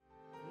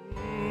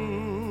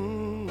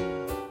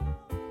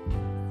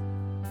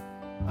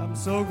I'm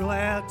so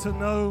glad to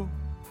know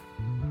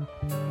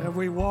that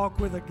we walk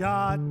with a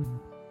God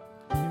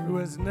who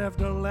has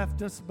never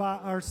left us by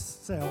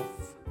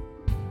ourselves.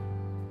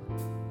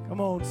 Come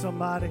on,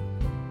 somebody.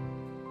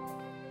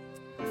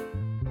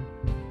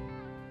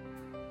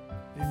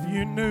 If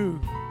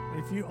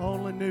you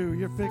only knew,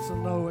 you're fixing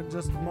to know in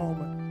just a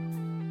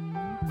moment.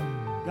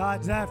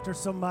 God's after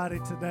somebody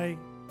today.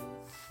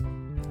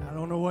 I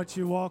don't know what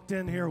you walked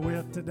in here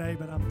with today,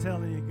 but I'm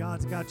telling you,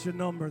 God's got your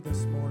number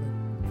this morning.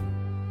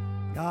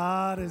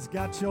 God has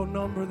got your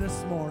number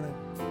this morning.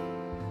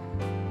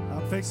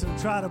 I'm fixing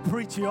to try to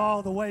preach you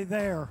all the way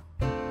there.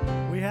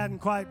 We hadn't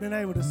quite been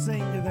able to sing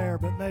you there,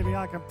 but maybe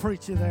I can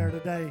preach you there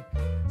today.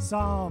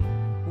 Psalm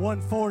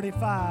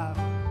 145.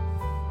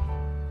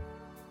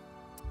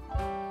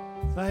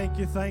 Thank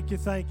you, thank you,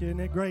 thank you.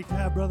 Isn't it great to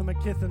have Brother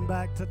McKithen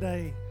back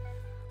today?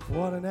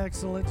 What an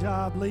excellent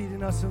job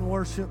leading us in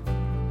worship.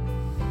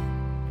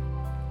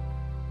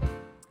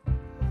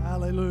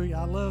 Hallelujah.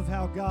 I love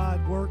how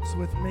God works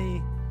with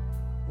me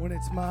when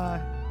it's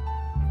my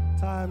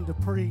time to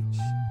preach.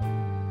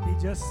 He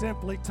just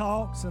simply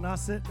talks, and I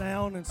sit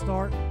down and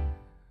start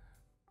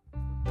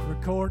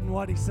recording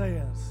what he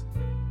says.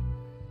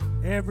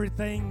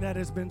 Everything that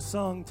has been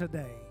sung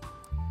today,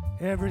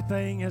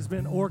 everything has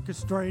been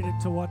orchestrated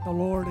to what the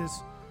Lord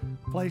has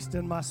placed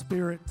in my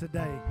spirit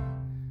today.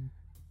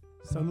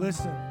 So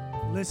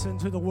listen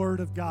to the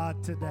word of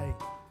God today.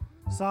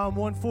 Psalm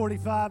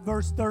 145,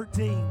 verse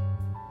 13.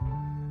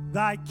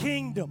 Thy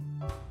kingdom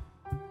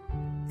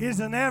is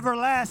an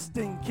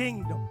everlasting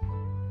kingdom,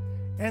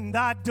 and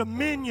thy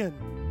dominion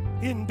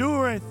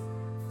endureth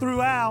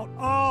throughout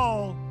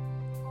all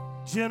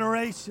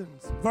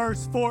generations.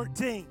 Verse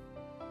 14.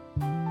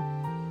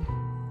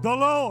 The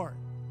Lord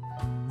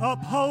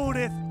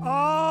upholdeth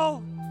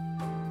all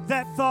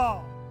that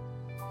fall,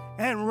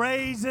 and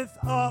raiseth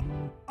up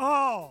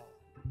all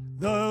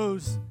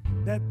those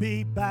that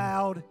be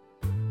bowed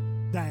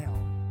down.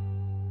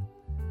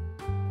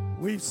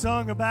 We've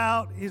sung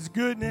about his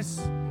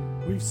goodness.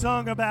 We've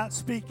sung about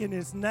speaking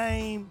his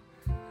name.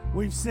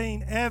 We've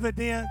seen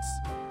evidence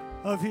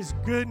of his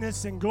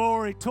goodness and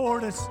glory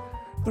toward us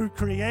through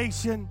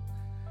creation.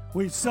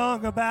 We've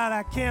sung about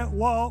I can't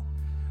walk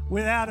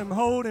without him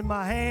holding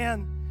my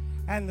hand.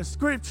 And the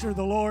scripture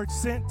the Lord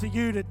sent to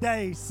you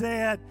today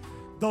said,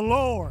 the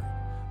Lord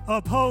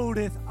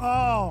upholdeth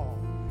all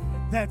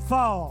that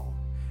fall,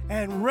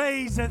 and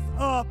raiseth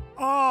up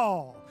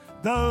all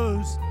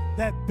those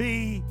that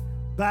be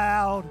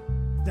bowed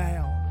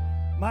down.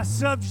 My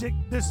subject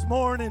this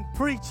morning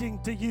preaching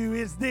to you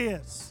is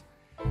this: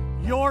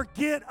 your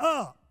get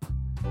up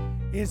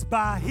is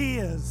by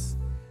his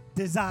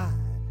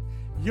design.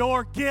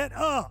 Your get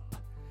up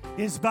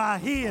is by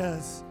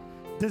his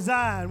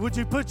design. Would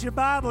you put your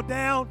Bible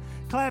down,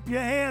 clap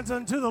your hands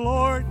unto the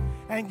Lord,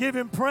 and give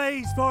him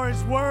praise for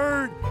his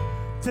word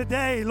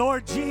today.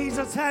 Lord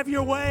Jesus, have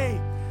your way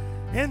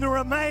in the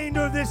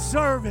remainder of this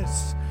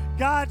service.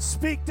 God,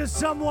 speak to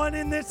someone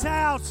in this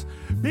house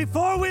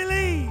before we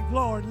leave.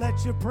 Lord,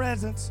 let your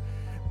presence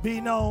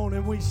be known,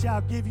 and we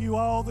shall give you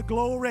all the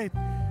glory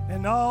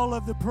and all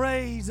of the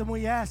praise, and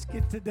we ask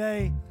it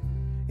today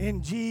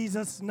in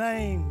Jesus'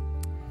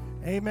 name.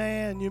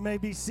 Amen. You may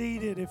be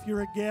seated. If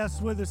you're a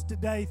guest with us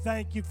today,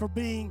 thank you for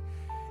being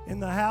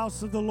in the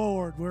house of the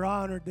Lord. We're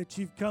honored that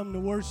you've come to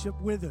worship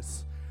with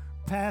us.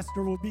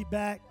 Pastor will be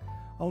back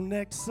on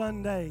next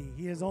Sunday.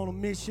 He is on a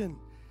mission,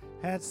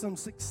 had some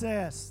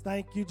success.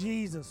 Thank you,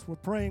 Jesus. We're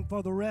praying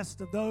for the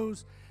rest of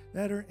those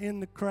that are in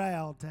the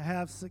crowd to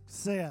have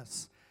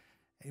success.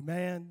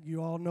 Amen.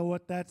 You all know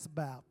what that's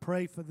about.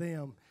 Pray for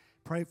them.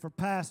 Pray for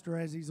Pastor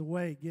as he's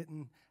away,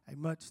 getting a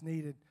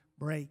much-needed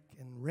break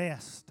and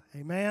rest.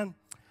 Amen.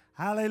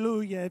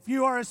 Hallelujah. If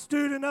you are a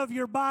student of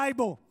your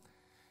Bible,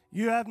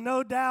 you have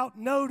no doubt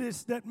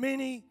noticed that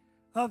many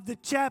of the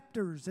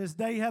chapters, as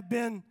they have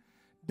been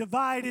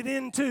divided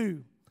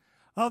into,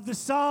 of the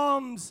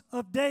Psalms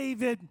of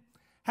David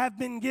have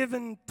been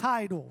given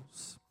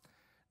titles.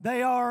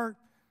 They are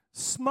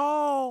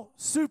small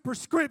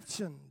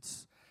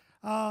superscriptions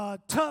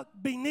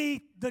tucked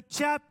beneath the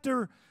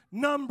chapter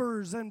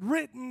numbers and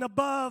written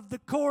above the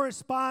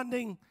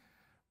corresponding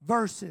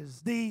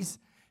verses. These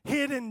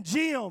hidden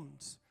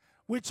gems,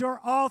 which are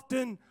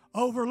often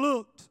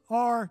overlooked,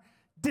 are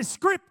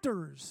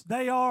descriptors.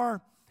 They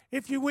are,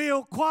 if you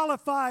will,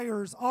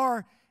 qualifiers,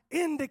 are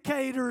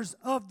indicators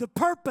of the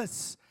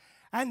purpose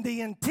and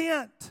the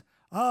intent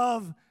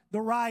of the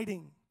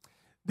writing.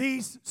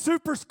 These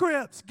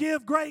superscripts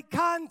give great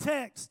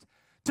context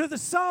to the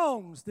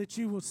songs that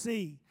you will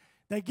see.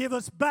 They give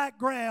us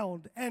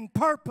background and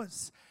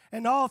purpose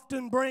and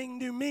often bring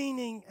new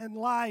meaning and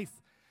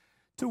life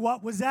to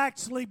what was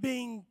actually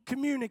being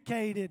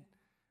communicated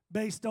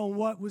based on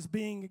what was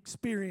being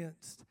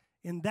experienced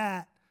in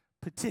that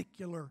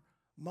particular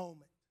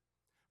moment.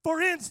 For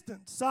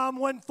instance, Psalm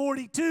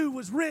 142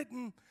 was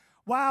written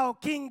while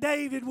King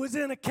David was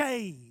in a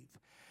cave.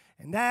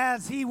 And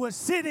as he was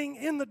sitting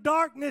in the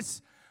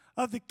darkness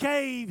of the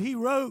cave, he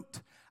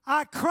wrote,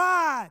 I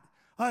cried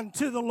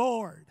unto the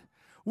Lord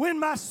when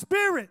my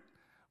spirit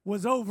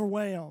was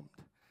overwhelmed.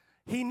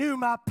 He knew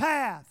my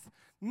path.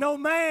 No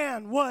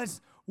man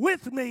was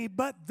with me,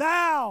 but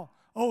thou,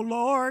 O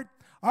Lord,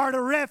 art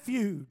a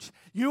refuge.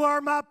 You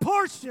are my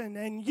portion,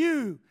 and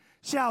you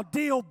shall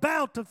deal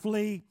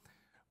bountifully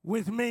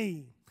with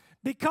me.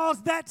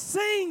 Because that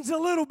sings a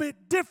little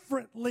bit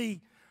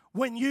differently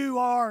when you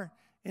are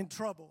in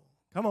trouble.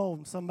 Come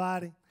on,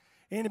 somebody.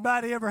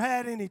 Anybody ever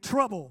had any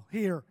trouble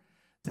here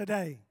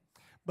today?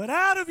 But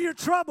out of your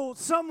trouble,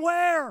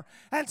 somewhere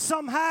and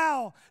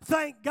somehow,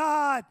 thank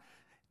God,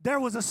 there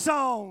was a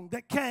song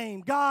that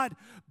came. God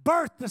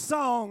birthed a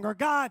song, or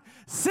God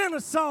sent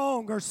a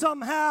song, or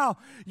somehow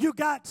you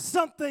got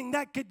something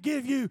that could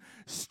give you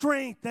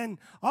strength. And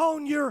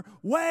on your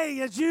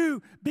way, as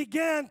you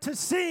began to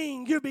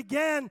sing, you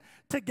began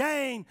to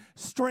gain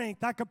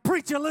strength. I could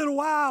preach a little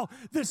while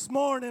this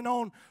morning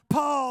on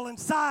Paul and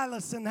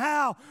Silas and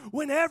how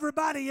when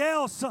everybody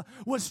else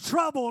was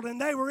troubled and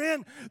they were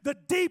in the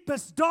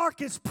deepest,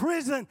 darkest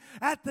prison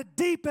at the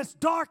deepest,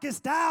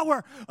 darkest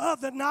hour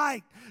of the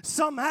night,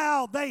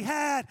 somehow they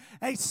had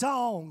a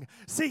song.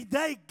 See,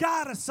 they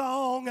got a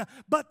song,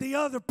 but the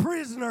other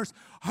prisoners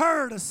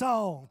heard a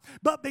song.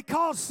 But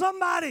because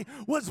somebody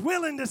was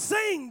willing to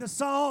sing the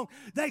song,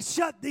 they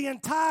shut the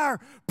entire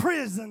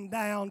prison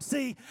down.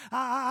 See,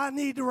 I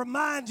need to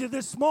remind you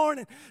this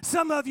morning,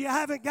 some of you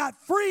haven't got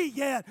free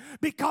yet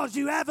because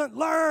you haven't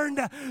learned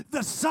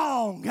the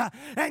song.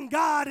 And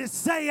God is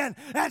saying,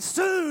 as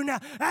soon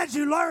as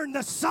you learn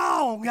the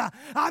song,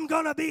 I'm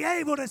going to be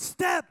able to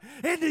step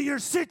into your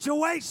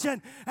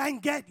situation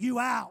and get you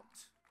out.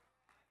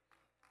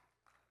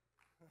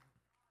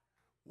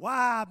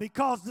 Why?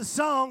 Because the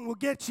song will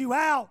get you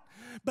out,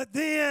 but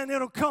then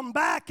it'll come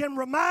back and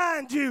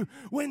remind you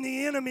when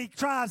the enemy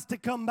tries to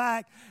come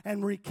back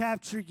and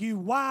recapture you.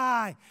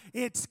 Why?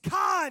 It's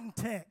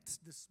context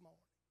this morning.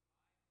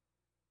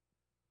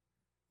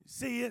 You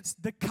see, it's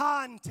the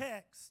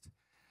context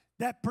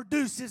that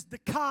produces the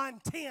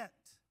content.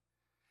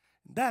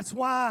 That's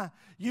why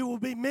you will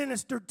be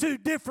ministered to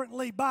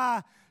differently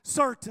by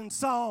certain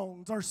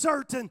songs or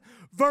certain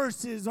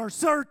verses or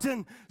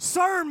certain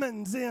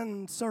sermons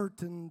in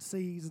certain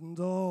seasons.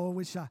 Oh, I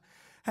wish I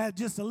had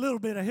just a little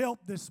bit of help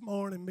this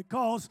morning,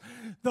 because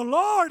the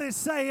Lord is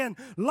saying,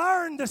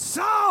 learn the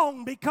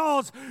song,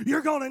 because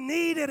you're going to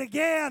need it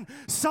again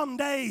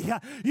someday.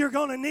 You're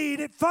going to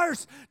need it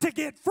first to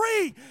get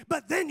free,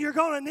 but then you're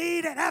going to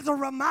need it as a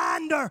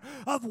reminder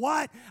of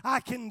what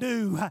I can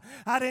do.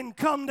 I didn't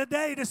come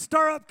today to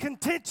stir up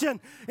contention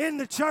in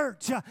the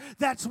church.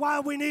 That's why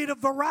we need a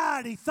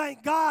variety.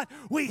 Thank God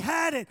we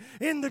had it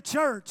in the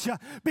church,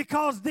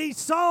 because these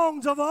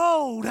songs of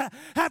old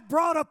have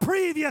brought a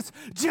previous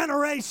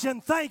generation.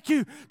 Thank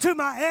you to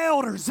my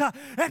elders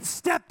that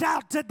stepped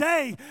out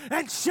today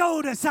and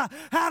showed us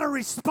how to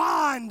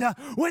respond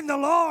when the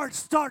Lord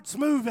starts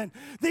moving.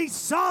 These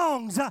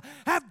songs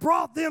have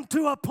brought them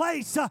to a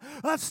place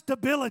of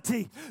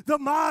stability. The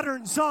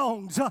modern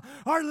songs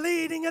are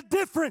leading a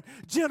different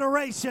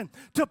generation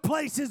to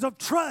places of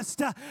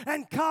trust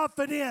and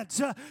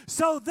confidence,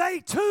 so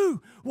they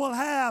too will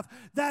have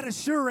that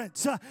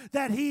assurance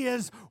that He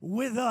is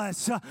with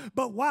us.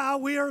 But while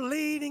we are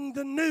leading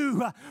the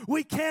new,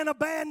 we can't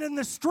abandon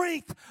the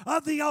strength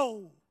of the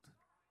old.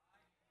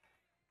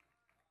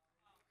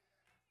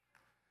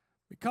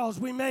 Because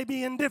we may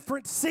be in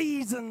different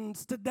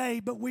seasons today,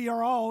 but we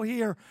are all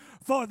here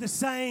for the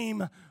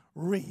same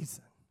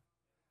reason.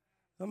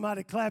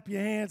 Somebody clap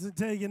your hands and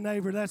tell your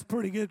neighbor, that's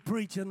pretty good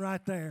preaching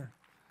right there.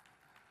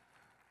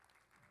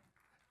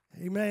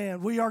 Amen.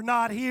 We are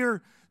not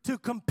here to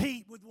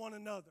compete with one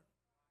another.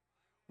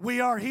 We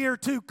are here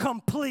to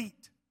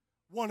complete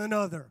one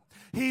another.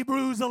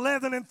 Hebrews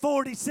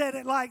 11:40 said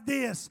it like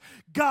this: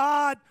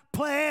 God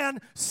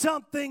planned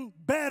something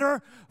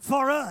better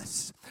for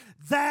us,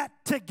 that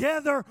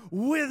together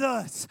with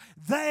us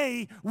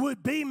they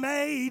would be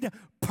made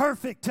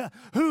perfect.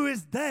 Who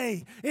is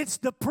they? It's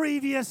the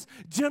previous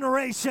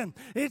generation.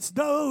 It's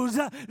those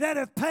that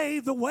have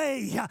paved the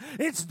way.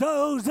 It's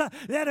those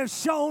that have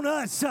shown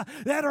us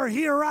that are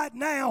here right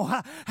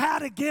now how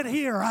to get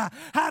here,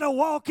 how to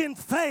walk in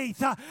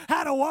faith,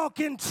 how to walk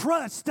in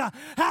trust,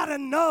 how to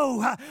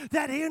know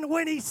that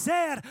when He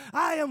said,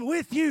 I am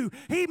with you,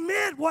 He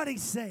meant what He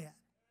said.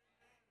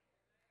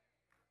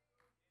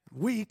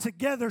 We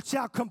together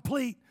shall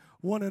complete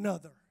one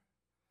another.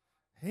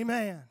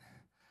 Amen.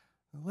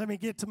 Let me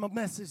get to my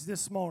message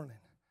this morning.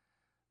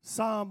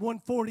 Psalm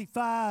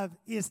 145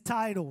 is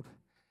titled,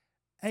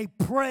 A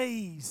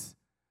Praise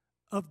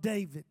of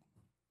David.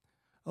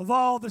 Of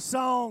all the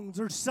songs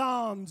or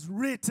psalms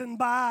written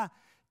by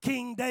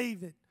King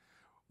David,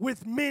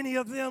 with many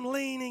of them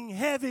leaning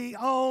heavy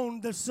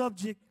on the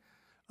subject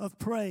of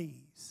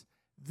praise,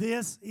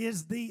 this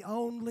is the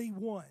only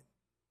one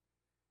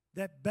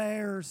that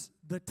bears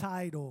the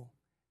title,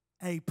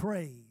 A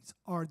Praise,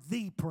 or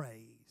The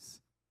Praise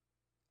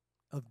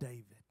of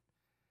David.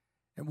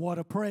 And what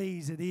a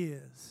praise it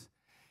is.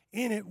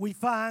 In it we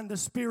find the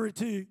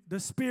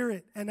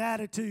spirit and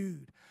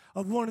attitude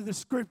of one of the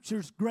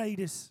Scripture's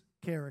greatest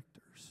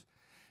characters.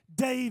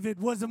 David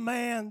was a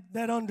man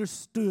that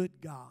understood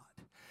God.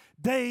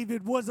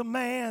 David was a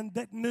man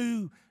that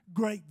knew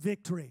great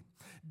victory.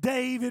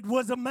 David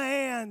was a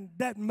man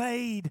that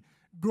made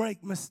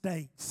great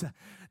mistakes.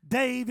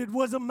 David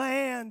was a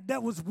man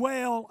that was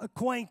well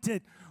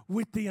acquainted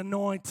with the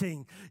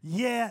anointing,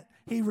 yet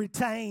he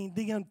retained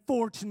the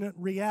unfortunate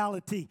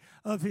reality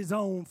of his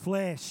own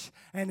flesh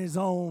and his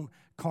own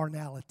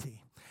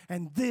carnality.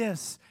 And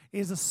this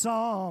is a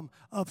psalm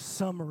of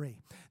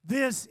summary.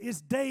 This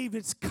is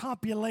David's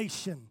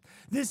compilation.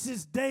 This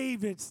is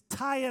David's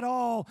tie it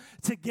all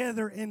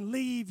together and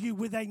leave you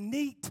with a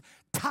neat,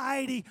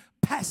 tidy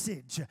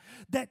passage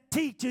that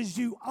teaches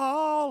you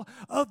all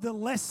of the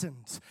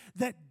lessons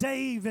that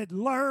David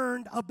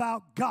learned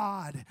about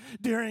God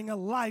during a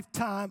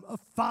lifetime of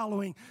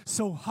following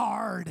so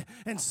hard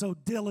and so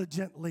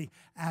diligently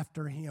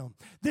after him.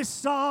 This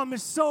psalm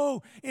is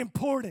so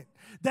important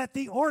that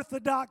the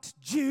Orthodox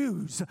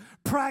Jews'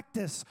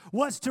 practice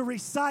was to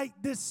recite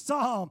this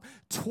psalm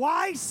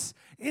twice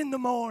in the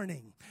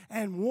morning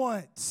and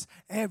once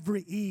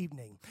every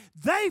evening.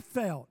 They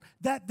felt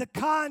that the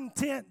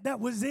content that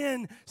was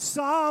in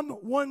Psalm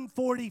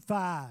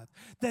 145,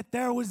 that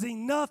there was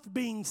enough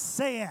being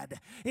said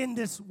in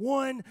this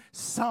one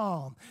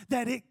psalm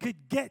that it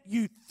could get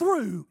you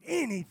through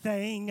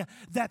anything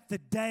that the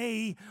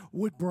day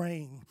would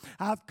bring.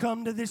 I've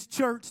come to this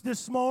church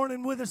this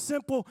morning with a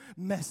simple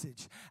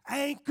message,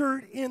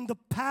 anchored in the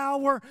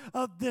power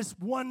of this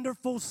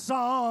wonderful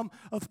psalm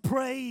of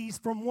praise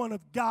from one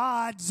of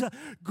God's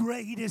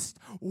greatest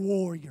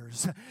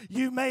warriors.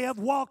 You may have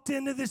walked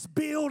into this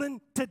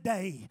building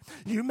today.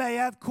 You may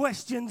have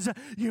questions.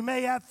 You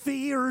may have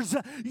fears.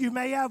 You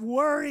may have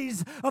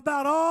worries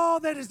about all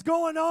that is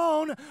going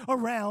on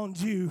around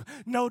you.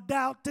 No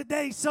doubt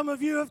today some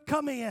of you have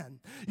come in.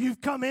 You've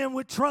come in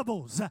with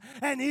troubles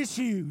and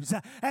issues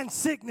and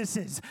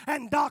sicknesses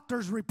and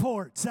doctor's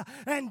reports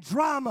and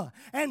drama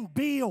and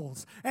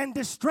bills and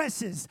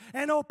distresses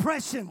and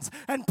oppressions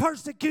and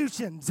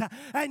persecutions.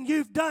 And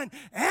you've done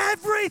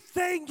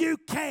everything you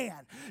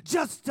can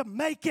just to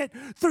make it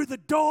through the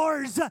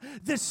doors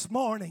this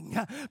morning.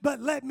 But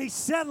let me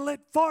settle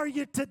it for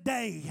you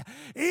today.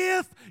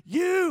 If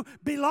you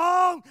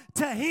belong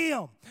to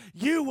Him,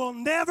 you will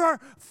never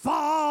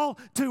fall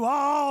to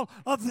all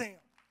of them.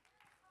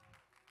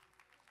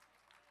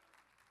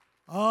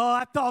 Oh,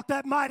 I thought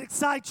that might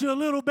excite you a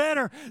little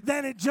better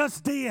than it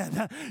just did.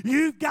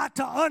 You've got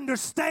to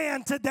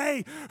understand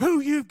today who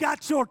you've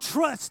got your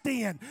trust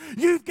in.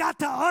 You've got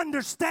to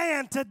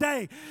understand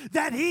today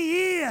that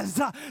He is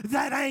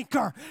that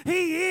anchor.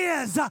 He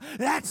is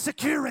that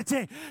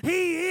security.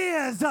 He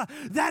is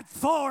that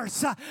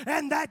force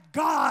and that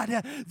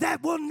God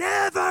that will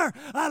never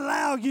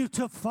allow you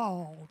to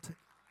fall.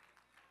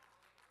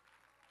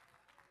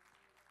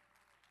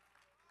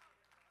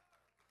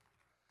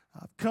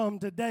 I've come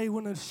today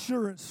with an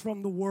assurance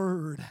from the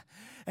Word,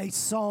 a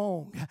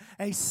song,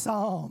 a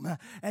psalm,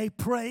 a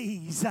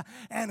praise,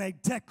 and a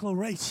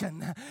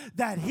declaration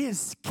that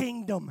His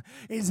kingdom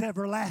is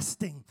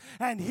everlasting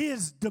and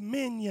His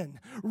dominion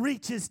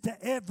reaches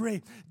to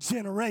every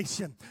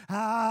generation.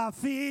 I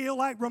feel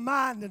like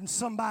reminding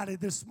somebody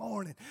this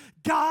morning,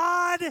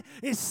 God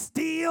is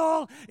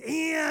still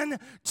in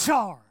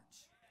charge.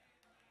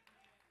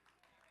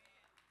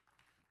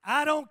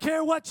 I don't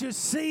care what you're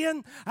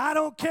seeing. I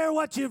don't care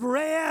what you've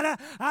read.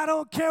 I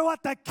don't care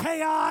what the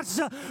chaos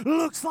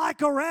looks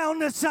like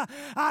around us.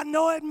 I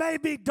know it may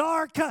be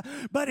dark,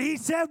 but He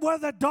said where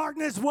the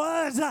darkness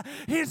was,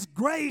 His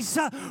grace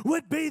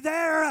would be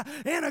there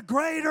in a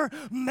greater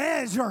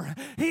measure.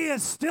 He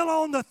is still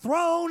on the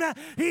throne.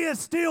 He is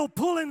still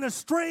pulling the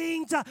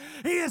strings.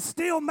 He is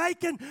still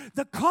making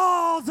the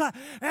calls.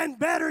 And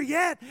better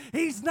yet,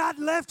 He's not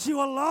left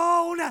you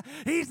alone.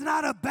 He's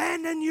not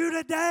abandoned you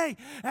today.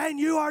 And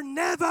you are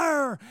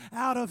never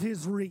out of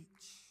His reach.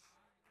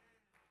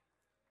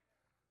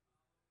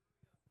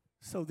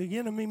 So the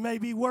enemy may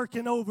be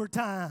working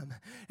overtime,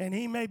 and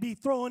he may be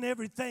throwing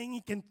everything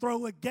he can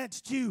throw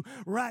against you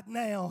right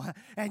now.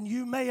 And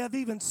you may have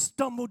even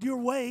stumbled your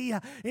way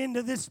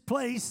into this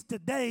place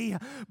today.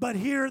 But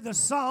hear the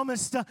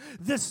psalmist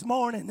this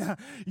morning.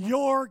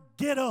 Your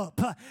get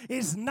up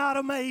is not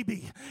a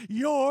maybe.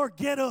 Your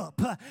get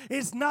up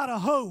is not a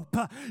hope.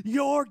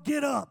 Your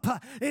get up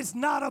is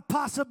not a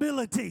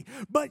possibility.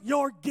 But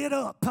your get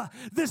up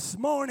this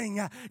morning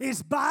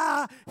is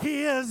by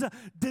His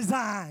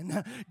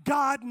design.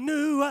 God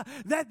knew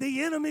that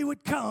the enemy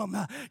would come.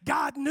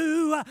 God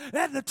knew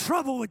that the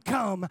trouble would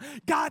come.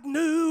 God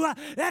knew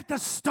that the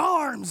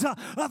storms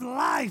of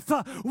life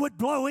would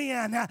blow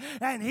in.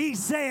 And He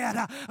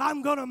said,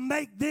 I'm going to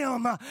make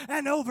them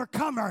an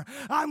overcomer.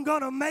 I'm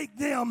going to make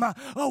them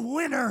a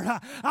winner.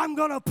 I'm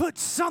going to put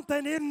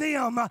something in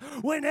them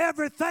when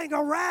everything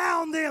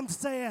around them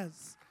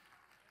says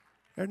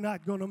they're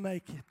not going to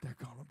make it. They're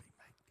going to be.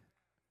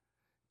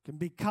 Can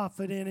be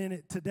confident in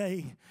it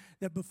today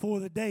that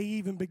before the day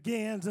even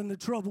begins and the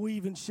trouble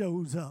even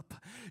shows up,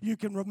 You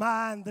can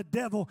remind the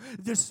devil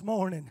this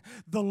morning,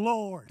 the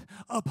Lord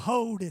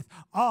upholdeth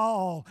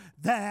all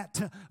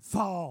that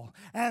fall,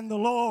 and the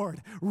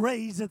Lord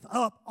raiseth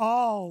up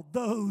all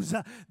those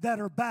that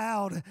are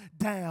bowed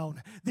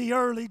down. The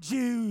early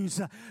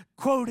Jews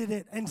quoted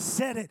it and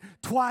said it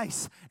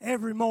twice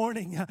every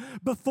morning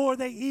before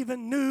they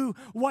even knew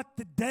what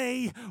the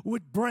day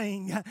would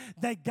bring.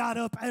 They got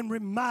up and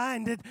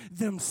reminded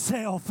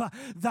themselves,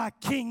 thy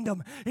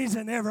kingdom is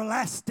an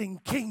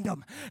everlasting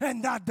kingdom,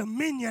 and thy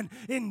dominion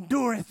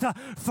endureth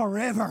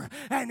forever.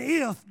 And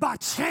if by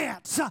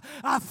chance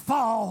I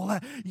fall,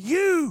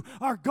 you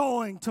are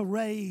going to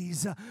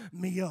raise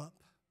me up.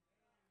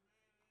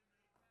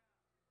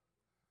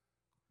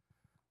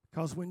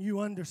 Because when you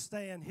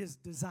understand his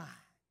design,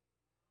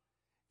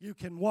 you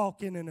can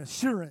walk in an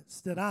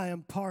assurance that I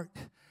am part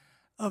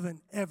of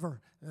an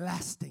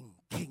everlasting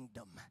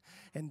kingdom.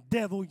 And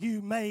devil,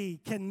 you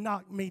can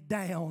knock me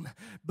down,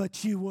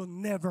 but you will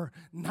never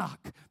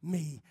knock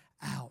me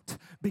out,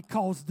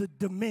 because the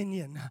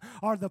dominion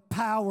or the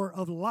power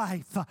of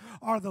life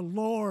or the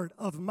Lord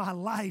of my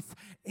life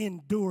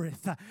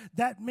endureth.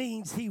 That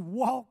means he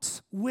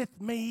walks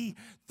with me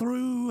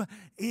through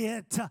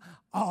it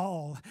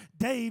all.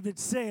 David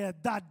said,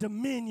 thy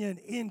dominion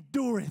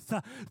endureth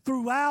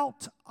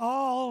throughout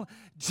all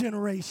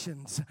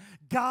generations.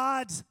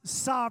 God's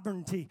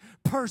sovereignty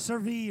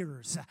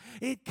perseveres.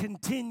 It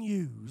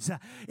continues.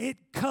 It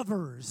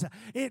covers.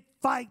 It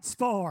fights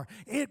for.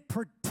 It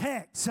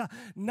protects.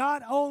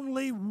 Not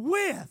only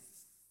with.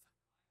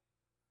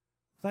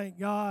 Thank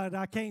God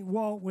I can't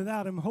walk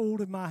without him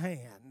holding my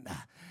hand.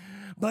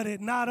 But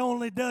it not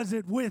only does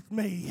it with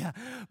me,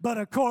 but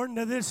according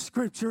to this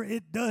scripture,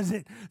 it does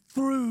it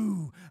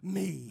through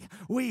me.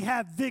 We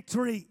have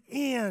victory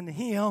in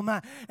him,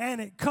 and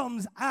it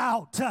comes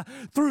out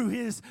through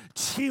his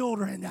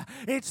children.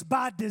 It's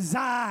by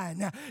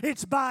design.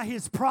 It's by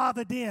his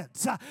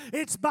providence.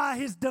 It's by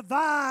his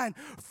divine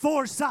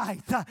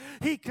foresight.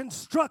 He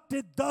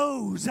constructed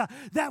those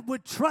that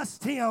would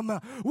trust him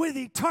with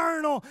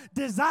eternal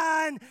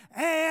design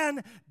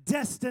and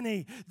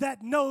destiny,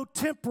 that no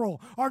temporal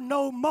or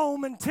no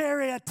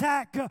momentary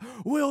attack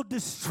will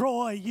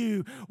destroy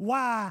you.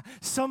 Why?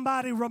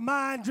 Somebody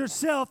remind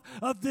yourself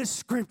of this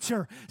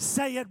scripture.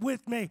 Say it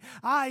with me.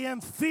 I am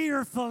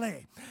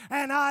fearfully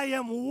and I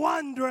am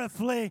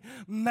wonderfully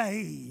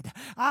made.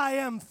 I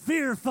am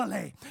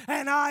fearfully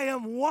and I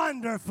am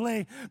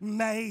wonderfully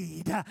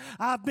made.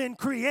 I've been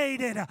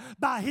created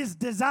by his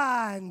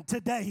design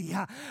today.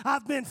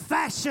 I've been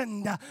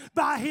fashioned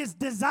by his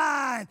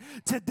design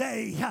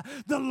today.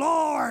 The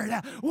Lord,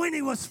 when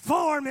he was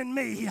forming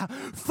me,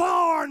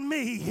 formed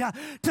me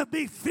to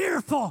be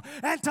fearful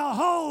and to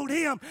hold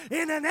him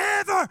in an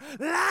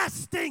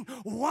everlasting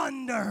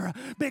wonder,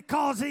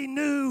 because he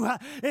knew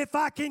if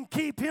I can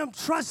keep him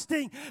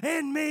trusting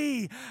in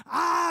me,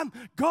 I'm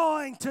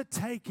going to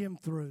take him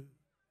through.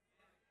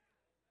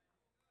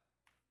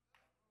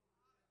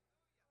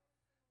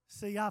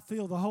 See, I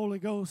feel the Holy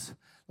Ghost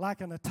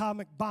like an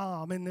atomic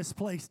bomb in this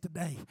place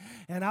today.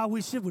 And I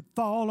wish it would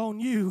fall on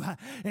you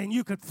and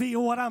you could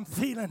feel what I'm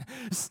feeling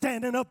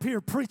standing up here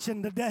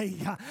preaching today.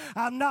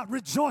 I'm not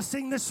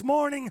rejoicing this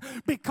morning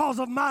because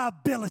of my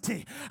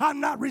ability. I'm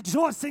not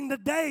rejoicing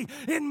today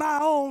in my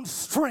own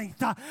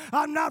strength.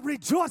 I'm not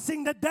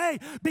rejoicing today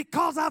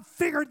because I've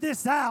figured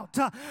this out.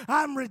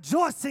 I'm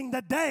rejoicing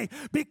today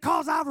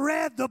because I've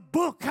read the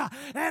book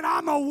and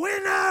I'm a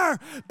winner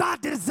by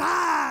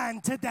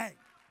design today.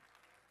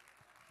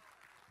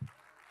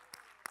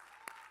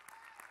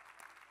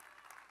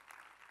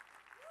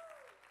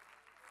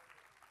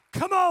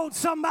 Come on,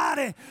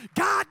 somebody.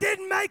 God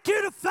didn't make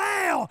you to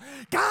fail.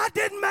 God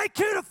didn't make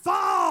you to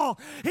fall.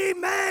 He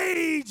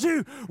made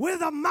you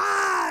with a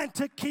mind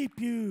to keep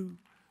you.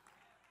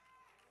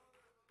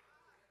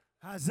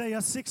 Isaiah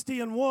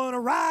 60:1,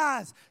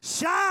 arise,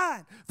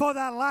 shine, for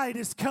thy light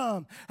is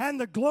come, and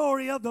the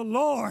glory of the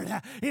Lord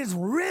is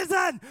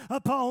risen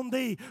upon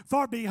thee.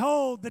 For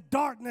behold, the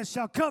darkness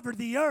shall cover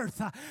the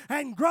earth,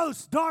 and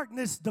gross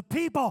darkness the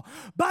people.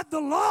 But the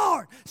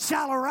Lord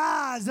shall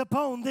arise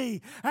upon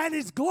thee, and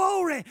his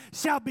glory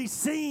shall be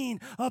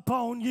seen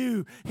upon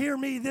you. Hear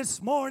me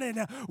this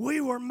morning. We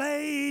were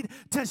made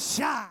to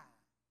shine.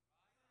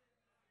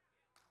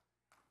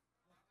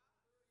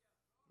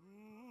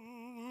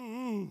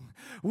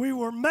 We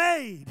were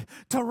made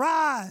to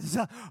rise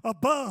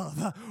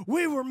above.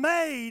 We were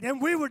made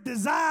and we were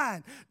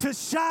designed to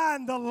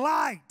shine the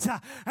light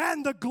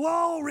and the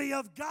glory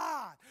of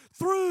God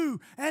through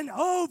and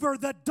over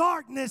the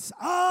darkness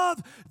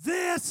of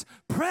this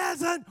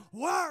present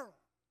world.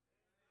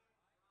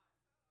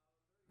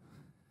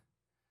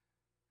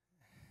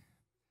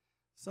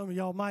 Some of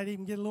y'all might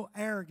even get a little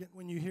arrogant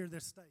when you hear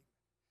this statement,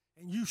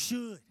 and you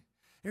should.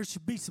 There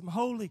should be some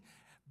holy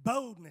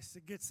boldness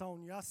that gets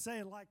on you. I say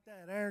it like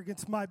that.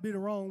 Arrogance might be the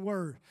wrong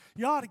word.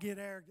 You ought to get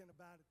arrogant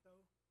about it, though.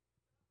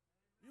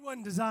 You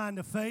wasn't designed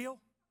to fail.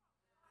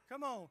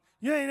 Come on.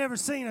 You ain't ever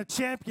seen a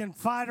champion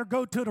fighter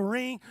go to the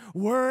ring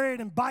worried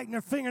and biting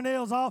their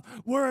fingernails off,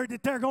 worried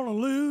that they're going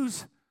to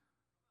lose.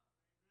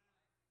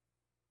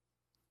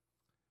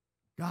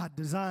 God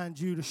designed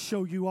you to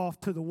show you off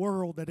to the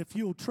world that if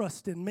you'll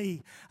trust in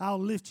me,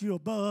 I'll lift you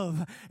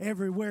above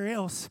everywhere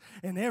else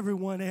and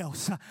everyone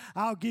else.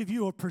 I'll give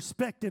you a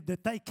perspective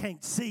that they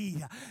can't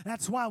see.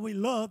 That's why we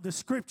love the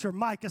scripture,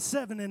 Micah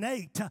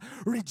 7:8.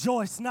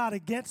 Rejoice not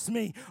against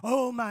me,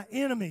 O my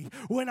enemy.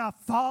 When I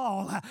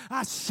fall,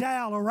 I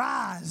shall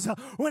arise.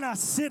 When I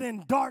sit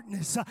in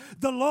darkness,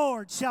 the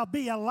Lord shall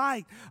be a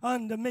light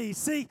unto me.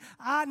 See,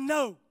 I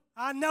know,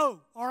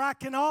 or I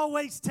can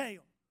always tell.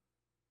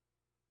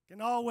 Can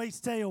always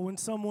tell when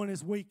someone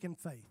is weak in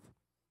faith.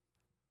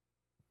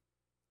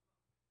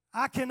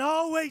 I can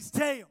always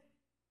tell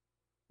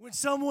when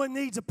someone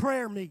needs a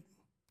prayer meeting.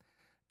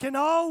 Can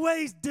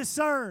always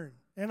discern,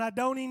 and I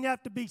don't even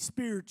have to be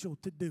spiritual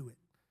to do it,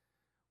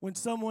 when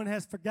someone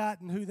has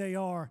forgotten who they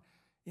are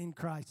in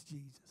Christ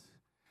Jesus.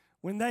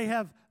 When they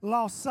have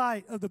lost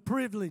sight of the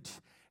privilege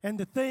and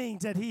the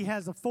things that He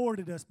has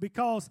afforded us,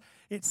 because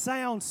it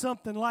sounds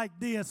something like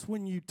this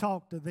when you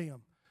talk to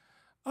them.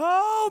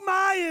 Oh,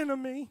 my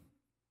enemy.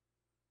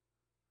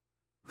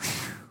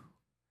 Whew.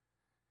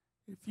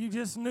 If you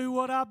just knew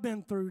what I've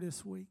been through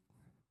this week.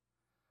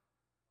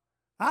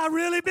 I've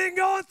really been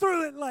going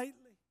through it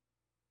lately.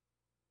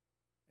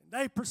 And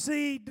they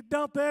proceed to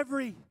dump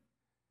every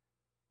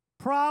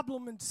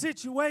problem and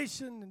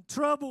situation and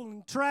trouble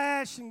and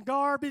trash and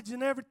garbage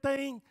and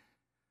everything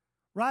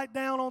right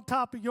down on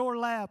top of your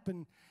lap.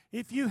 And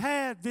if you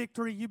had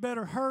victory, you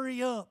better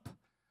hurry up,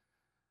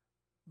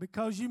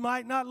 because you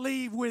might not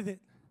leave with it.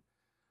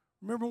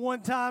 Remember one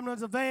time I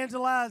was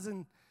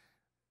evangelizing,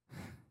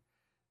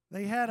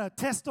 they had a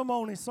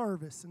testimony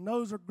service, and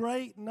those are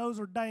great and those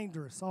are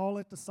dangerous all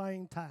at the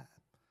same time.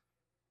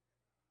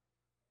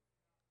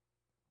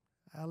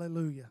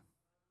 Hallelujah.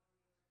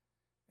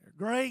 They're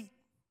great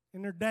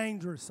and they're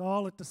dangerous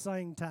all at the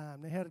same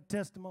time. They had a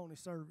testimony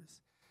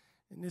service,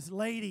 and this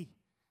lady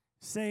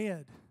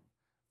said,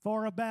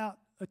 for about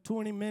a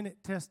 20-minute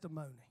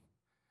testimony,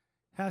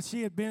 how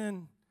she had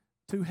been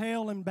to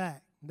hell and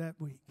back that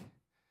week,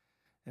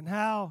 and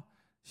how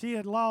she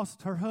had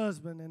lost her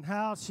husband, and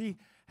how she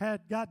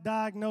had got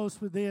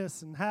diagnosed with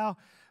this, and how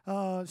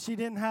she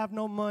didn't have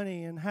no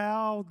money, and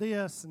how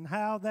this, and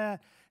how that,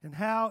 and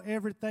how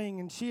everything,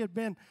 and she had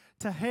been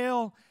to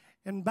hell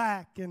and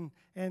back, and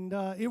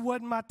it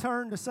wasn't my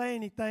turn to say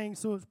anything,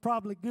 so it's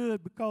probably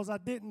good because I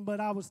didn't, but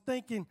I was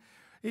thinking,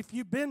 if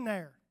you've been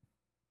there,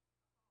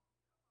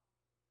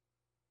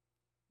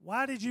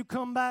 why did you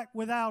come back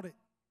without it?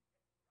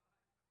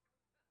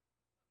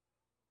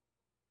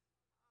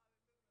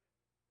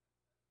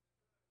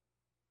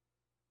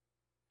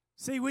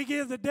 See, we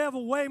give the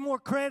devil way more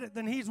credit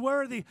than he's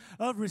worthy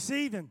of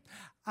receiving.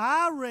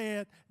 I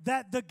read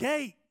that the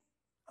gate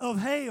of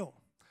hell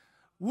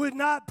would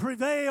not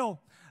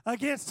prevail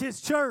against his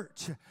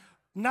church.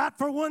 Not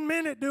for 1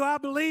 minute do I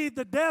believe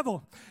the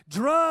devil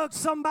drugged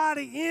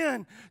somebody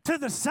in to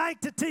the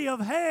sanctity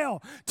of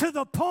hell to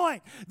the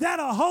point that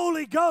a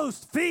Holy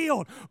Ghost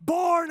filled,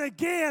 born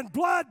again,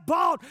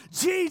 blood-bought,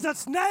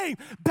 Jesus' name,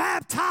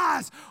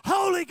 baptized,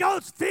 Holy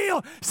Ghost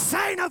filled,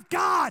 saint of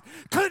God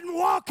couldn't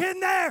walk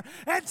in there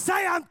and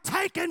say, I'm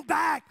taking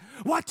back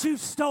what you've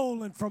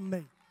stolen from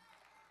me.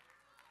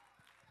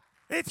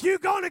 If you're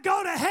going to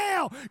go to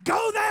hell,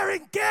 go there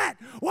and get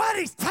what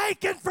He's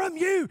taken from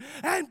you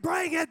and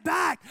bring it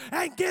back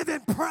and give Him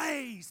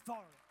praise for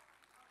it.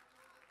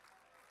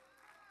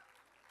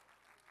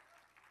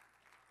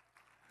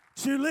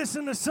 You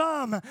listen to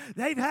some,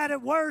 they've had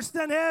it worse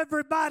than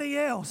everybody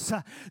else.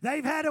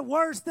 They've had it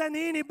worse than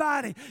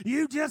anybody.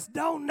 You just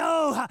don't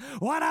know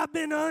what I've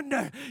been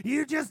under.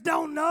 You just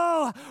don't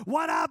know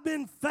what I've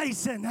been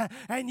facing.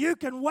 And you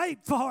can wait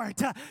for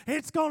it.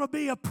 It's going to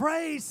be a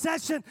praise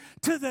session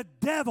to the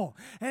devil.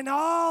 And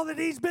all that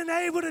he's been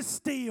able to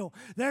steal,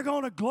 they're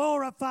going to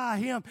glorify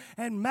him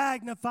and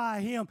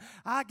magnify him.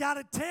 I got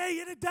to tell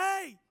you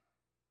today,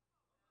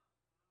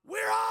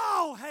 we're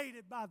all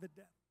hated by the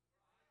devil.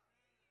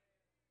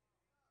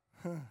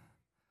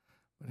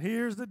 But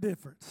here's the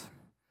difference.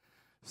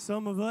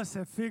 Some of us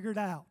have figured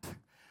out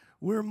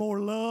we're more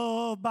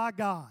loved by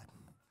God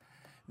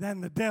than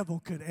the devil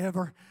could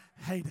ever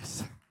hate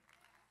us.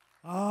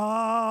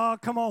 Oh,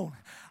 come on.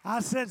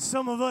 I said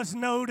some of us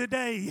know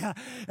today.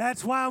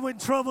 That's why when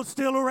trouble's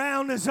still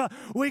around us,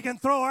 we can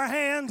throw our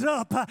hands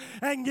up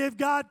and give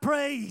God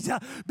praise,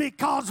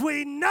 because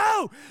we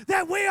know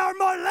that we are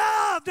more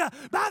loved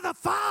by the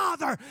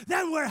Father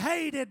than we're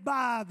hated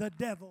by the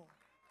devil.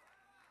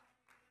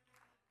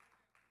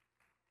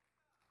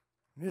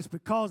 And it's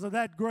because of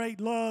that great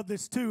love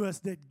that's to us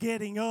that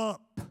getting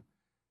up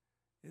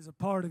is a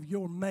part of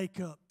your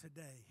makeup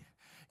today.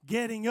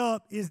 getting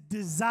up is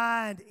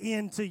designed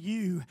into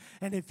you.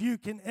 And if you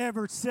can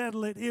ever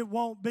settle it, it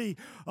won't be,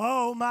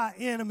 oh, my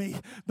enemy,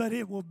 but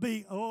it will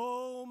be,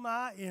 oh,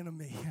 my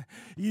enemy.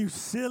 You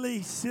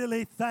silly,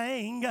 silly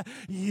thing.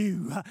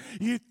 You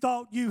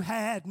thought you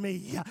had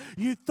me.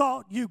 You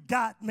thought you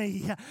got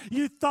me.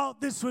 You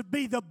thought this would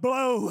be the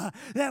blow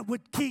that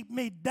would keep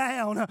me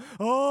down.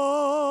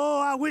 Oh,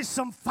 I wish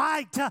some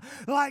fight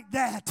like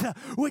that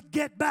would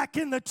get back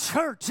in the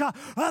church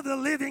of the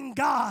living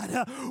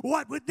God.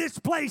 What would this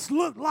place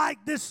look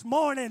like this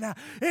morning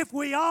if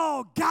we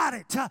all got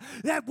it,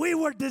 that we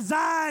were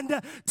designed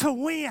to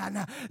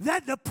win,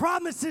 that the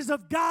promises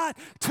of God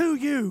to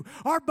you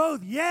are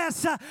both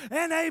yes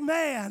and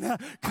amen.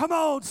 Come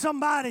on,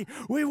 somebody.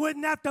 We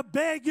wouldn't have to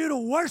beg you to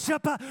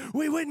worship.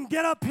 We wouldn't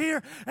get up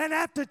here and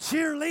have to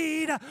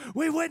cheerlead.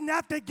 We wouldn't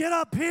have to get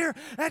up here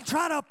and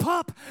try to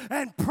pump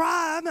and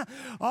prime.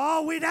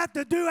 All we'd have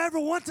to do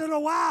every once in a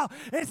while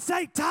is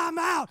say time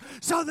out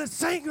so the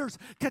singers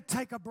could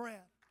take a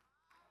breath.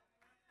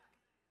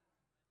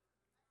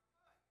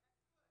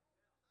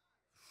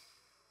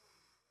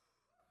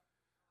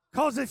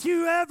 Because if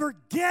you ever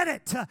get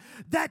it,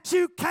 that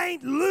you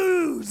can't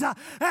lose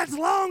as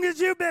long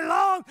as you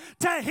belong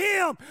to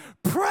Him,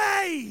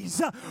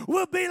 praise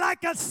will be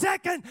like a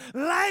second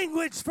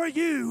language for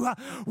you.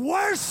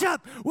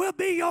 Worship will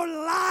be your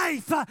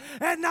life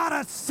and not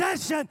a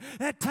session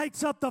that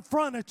takes up the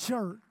front of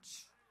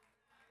church.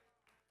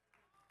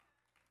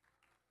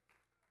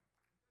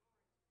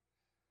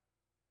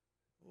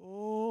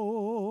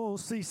 Oh,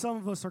 see, some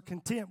of us are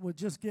content with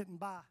just getting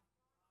by.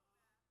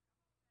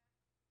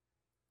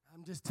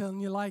 I'm just telling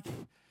you like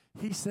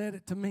He said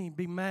it to me.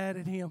 Be mad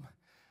at Him.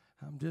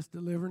 I'm just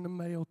delivering the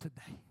mail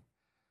today.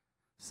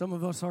 Some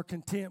of us are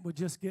content with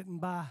just getting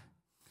by.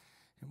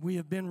 And we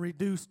have been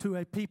reduced to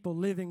a people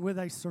living with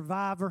a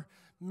survivor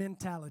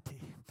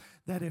mentality.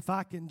 That if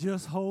I can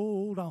just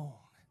hold on.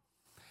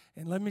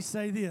 And let me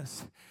say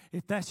this,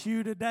 if that's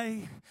you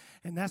today,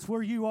 and that's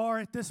where you are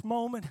at this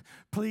moment,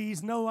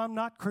 please know I'm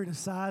not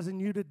criticizing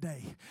you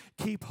today.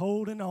 Keep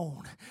holding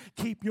on.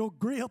 Keep your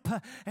grip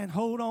and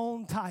hold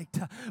on tight.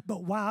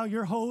 But while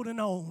you're holding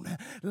on,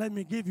 let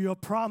me give you a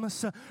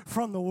promise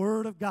from the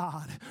Word of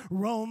God.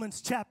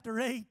 Romans chapter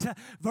 8,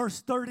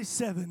 verse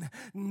 37.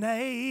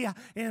 Nay,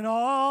 in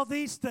all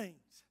these things,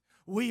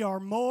 we are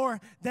more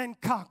than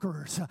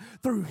conquerors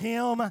through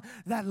Him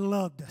that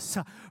loved us.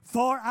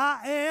 For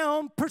I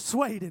am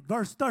persuaded,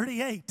 verse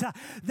 38,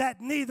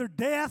 that neither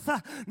death,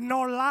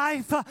 nor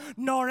life,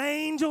 nor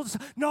angels,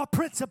 nor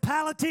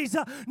principalities,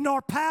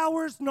 nor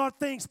powers, nor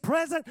things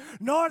present,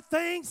 nor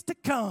things to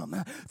come.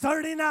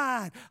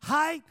 39,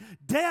 height,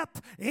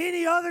 depth,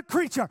 any other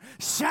creature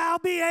shall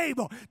be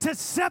able to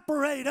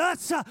separate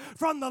us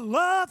from the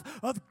love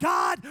of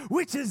God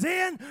which is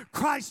in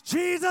Christ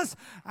Jesus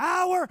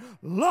our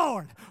Lord.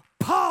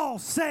 Paul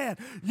said,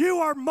 you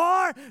are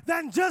more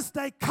than just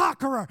a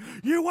conqueror.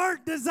 You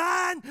weren't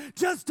designed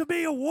just to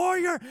be a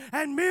warrior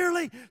and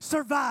merely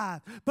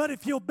survive. But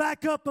if you'll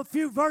back up a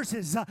few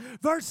verses,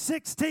 verse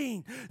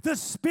 16, the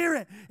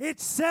Spirit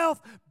itself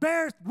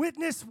bears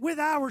witness with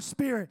our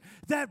spirit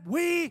that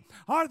we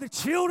are the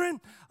children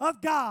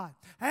of God.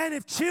 And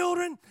if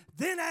children,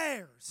 then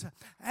heirs,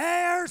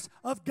 heirs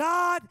of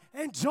God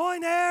and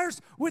joint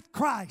heirs with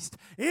Christ,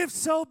 if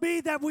so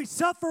be that we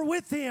suffer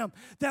with Him,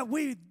 that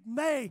we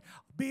may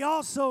be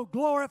also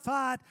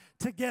glorified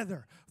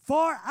together.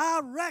 For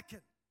I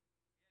reckon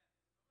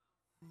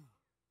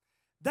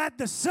that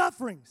the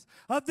sufferings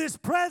of this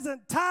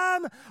present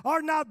time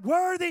are not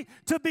worthy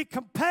to be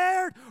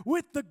compared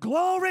with the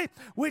glory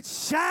which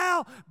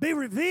shall be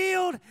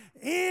revealed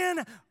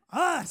in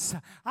us.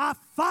 I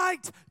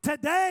fight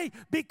today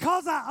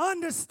because I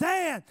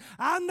understand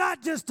I'm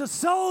not just a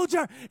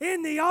soldier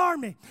in the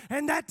army,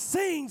 and that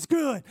seems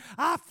good.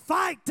 I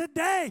fight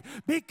today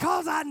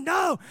because I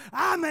know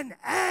I'm an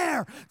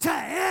heir to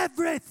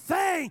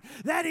everything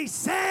that He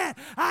said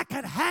I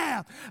could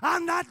have.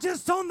 I'm not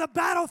just on the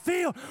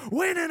battlefield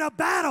winning a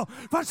battle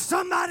for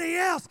somebody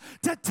else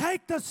to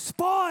take the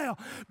spoil,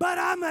 but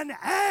I'm an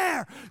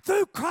heir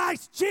through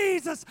Christ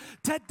Jesus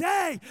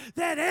today,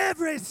 that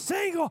every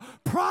single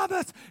promise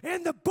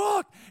in the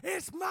book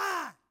is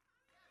mine.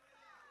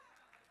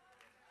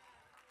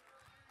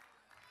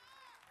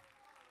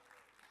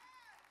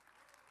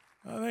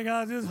 I think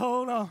I'll just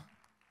hold on.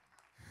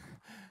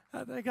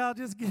 I think I'll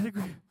just get a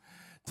grip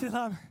till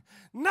I'm...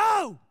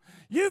 No!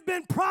 You've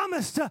been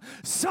promised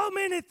so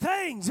many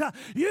things.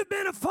 You've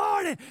been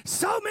afforded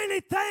so many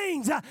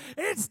things.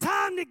 It's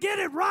time to get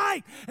it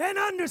right and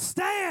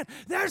understand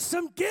there's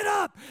some get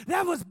up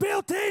that was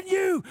built in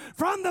you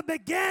from the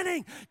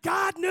beginning.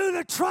 God knew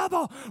the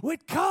trouble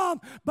would come,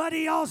 but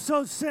He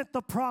also sent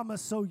the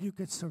promise so you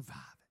could survive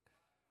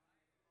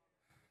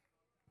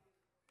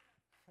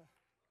it.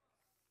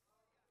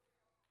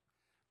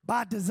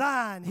 By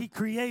design, He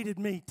created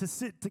me to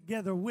sit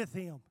together with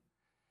Him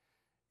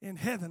in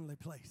heavenly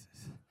places.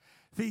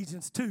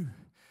 Ephesians 2,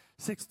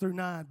 6 through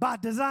 9. By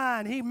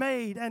design, He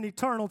made an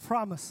eternal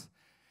promise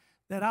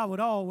that I would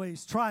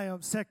always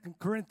triumph. 2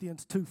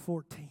 Corinthians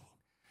 2:14.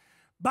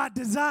 By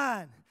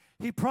design,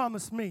 he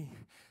promised me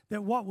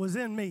that what was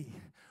in me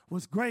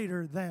was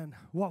greater than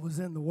what was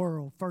in the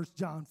world. 1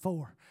 John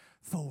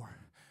 4:4.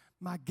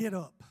 My get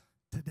up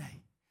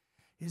today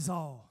is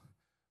all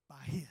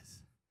by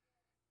his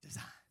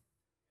design.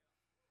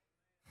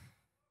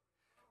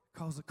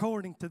 Because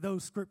according to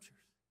those scriptures,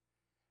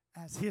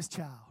 as his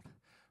child,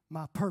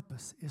 my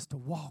purpose is to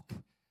walk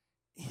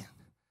in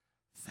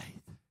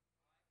faith.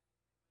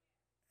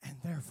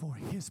 And therefore,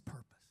 his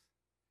purpose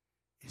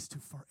is to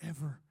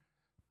forever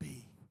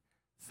be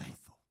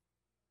faithful.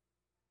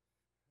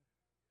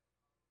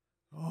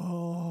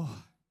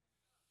 Oh,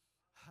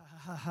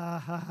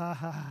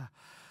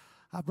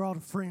 I brought a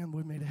friend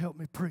with me to help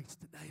me preach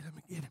today. Let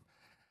me get him.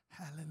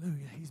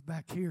 Hallelujah. He's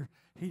back here.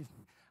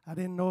 I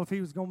didn't know if he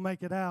was going to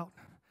make it out,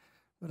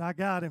 but I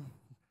got him.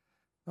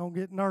 Don't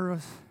get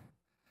nervous.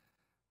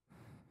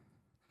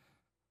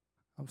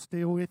 I'm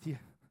still with you.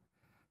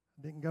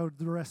 I didn't go to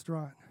the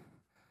restaurant.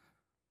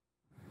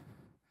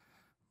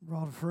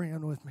 Brought a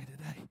friend with me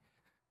today.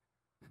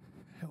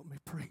 Help me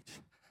preach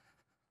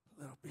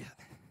a little bit.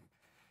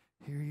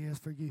 Here he is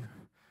for you,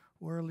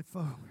 worldly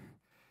folk.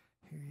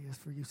 Here he is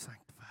for you,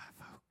 sanctified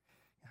folk.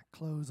 Got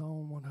clothes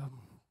on one of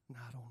them,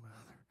 not on the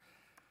other.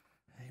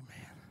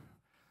 Amen.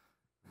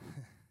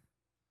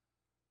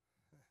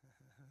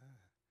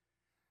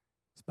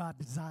 It's by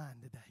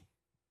design today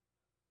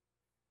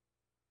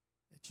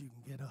that you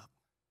can get up.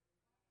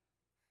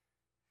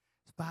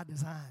 It's by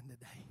design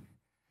today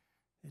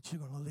that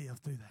you're going to live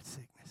through that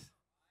sickness.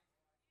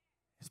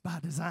 It's by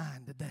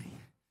design today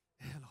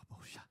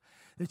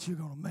that you're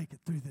going to make it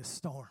through this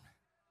storm.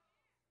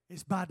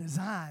 It's by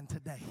design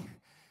today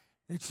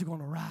that you're going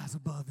to rise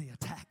above the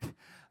attack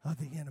of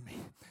the enemy.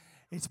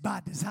 It's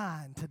by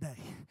design today.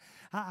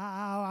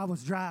 I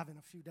was driving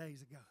a few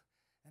days ago,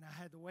 and I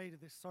had the weight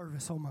of this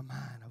service on my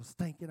mind. I was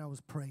thinking, I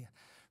was praying,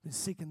 been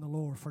seeking the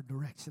Lord for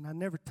direction. I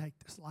never take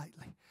this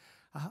lightly.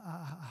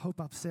 I hope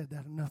I've said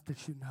that enough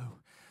that you know.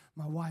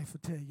 My wife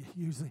will tell you,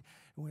 usually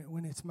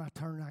when it's my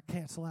turn, I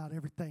cancel out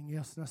everything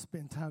else, and I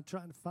spend time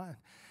trying to find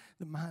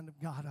the mind of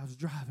God. I was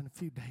driving a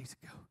few days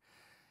ago,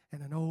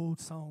 and an old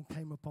song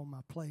came up on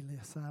my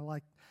playlist. And I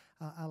like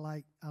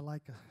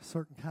a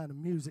certain kind of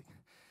music,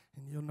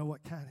 and you'll know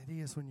what kind it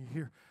is when you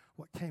hear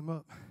what came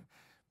up.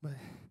 But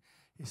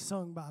it's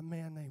sung by a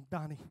man named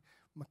Donnie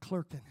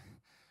McClurkin,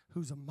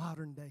 who's a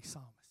modern-day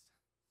psalmist.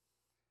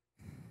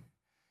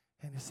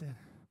 And it said,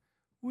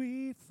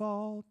 we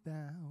fall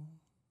down,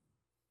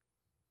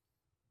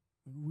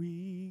 but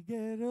we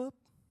get up.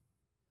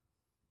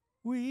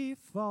 We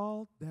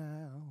fall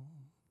down,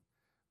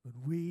 but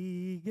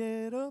we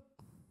get up.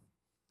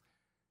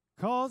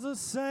 'Cause a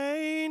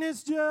saint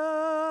is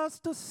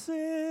just a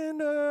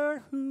sinner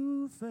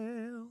who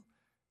fell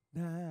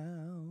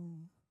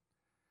down.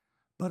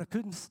 But I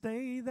couldn't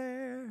stay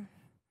there.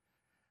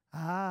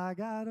 I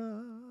got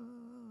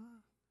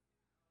up.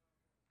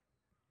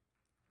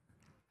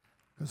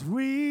 'Cause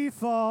we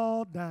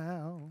fall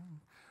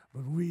down,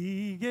 but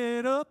we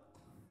get up.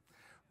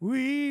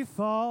 We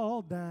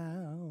fall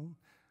down,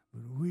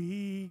 but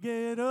we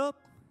get up.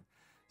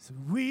 So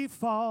we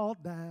fall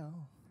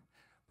down,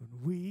 but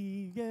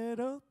we get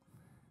up.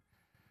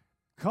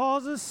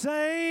 'Cause a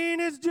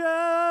saint is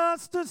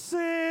just a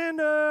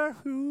sinner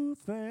who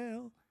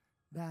fell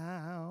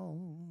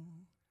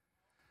down.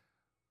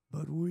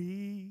 But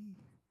we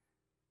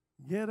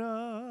get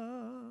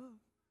up.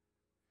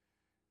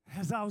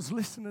 As I was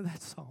listening to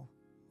that song,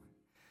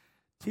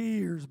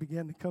 tears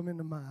began to come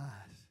into my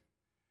eyes.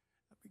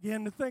 I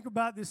began to think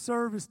about this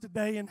service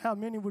today and how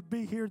many would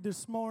be here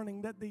this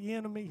morning that the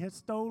enemy has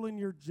stolen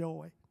your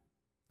joy.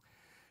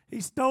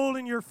 He's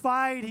stolen your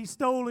fight. He's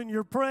stolen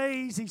your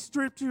praise. He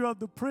stripped you of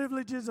the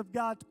privileges of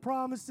God's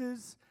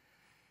promises.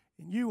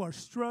 And you are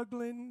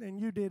struggling,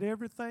 and you did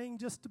everything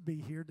just to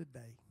be here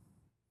today.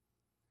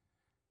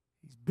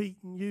 He's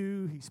beaten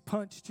you. He's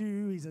punched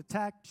you. He's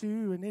attacked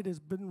you, and it has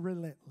been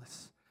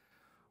relentless.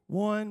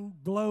 One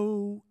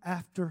blow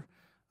after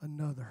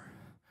another.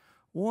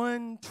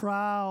 One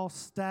trial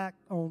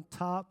stacked on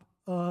top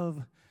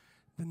of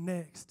the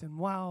next. And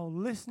while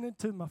listening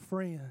to my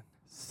friend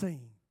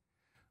sing,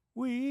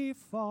 we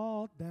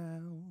fall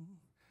down,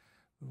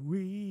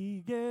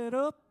 we get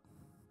up.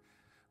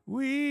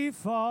 We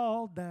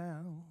fall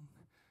down,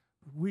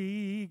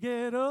 we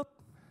get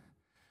up.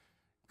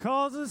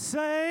 'Cause a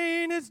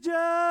saint is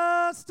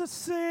just a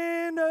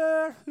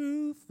sinner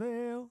who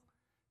fell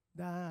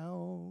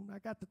down. I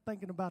got to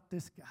thinking about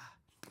this guy.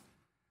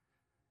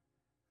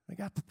 I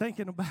got to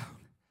thinking about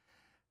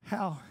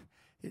how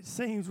it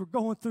seems we're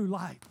going through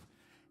life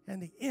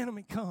and the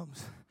enemy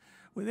comes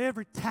with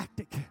every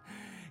tactic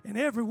and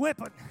every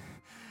weapon,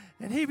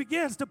 and he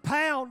begins to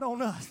pound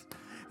on us,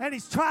 and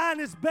he's trying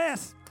his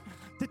best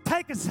to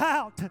take us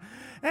out,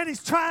 and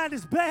he's trying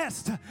his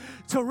best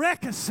to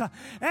wreck us,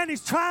 and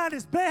he's trying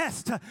his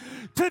best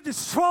to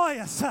destroy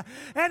us.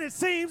 And it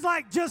seems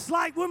like just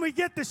like when we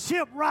get the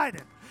ship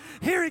righted,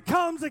 here he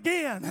comes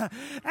again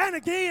and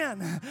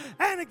again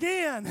and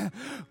again.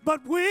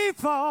 But we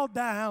fall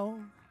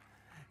down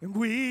and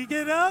we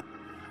get up.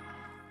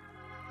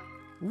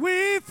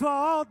 We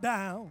fall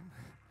down,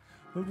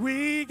 but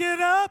we get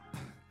up.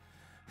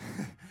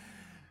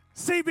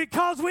 See,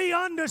 because we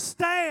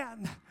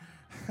understand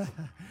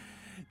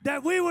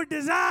that we were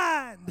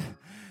designed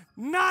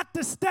not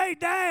to stay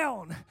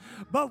down,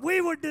 but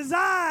we were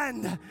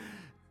designed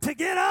to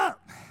get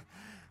up.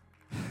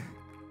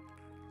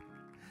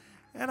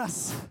 And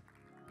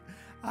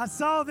I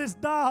saw this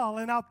doll,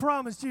 and I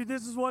promise you,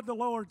 this is what the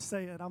Lord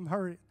said. I'm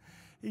hurried.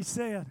 He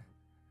said,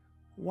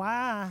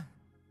 why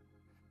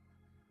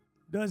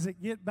does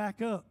it get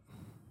back up?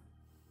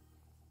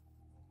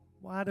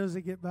 Why does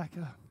it get back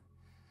up?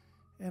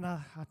 And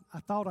I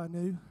thought I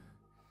knew,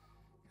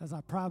 because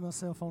I pride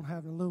myself on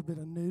having a little bit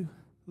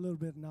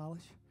of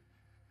knowledge.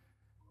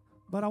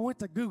 But I went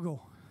to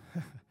Google,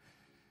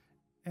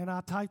 and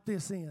I typed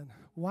this in.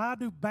 Why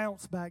do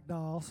bounce back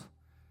dolls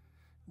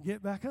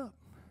get back up?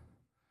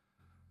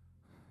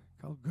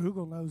 Because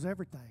Google knows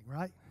everything,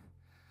 right?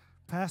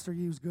 Pastor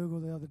used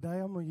Google the other day.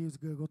 I'm going to use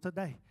Google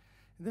today.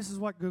 And this is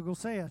what Google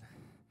said.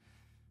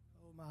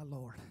 Oh, my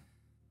Lord.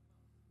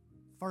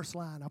 First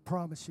line, I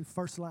promise you,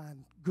 first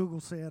line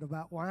Google said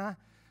about why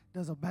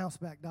does a bounce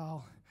back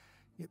doll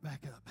get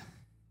back up?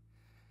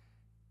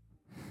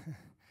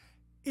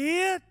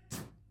 It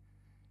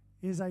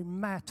is a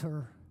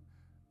matter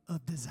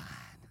of design.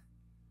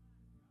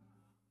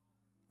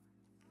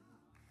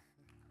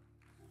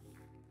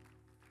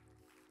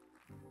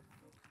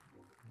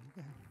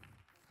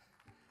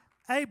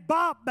 A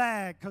bop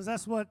bag, because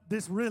that's what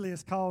this really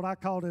is called. I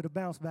called it a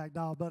bounce back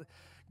doll, but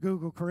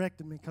Google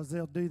corrected me, because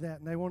they'll do that,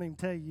 and they won't even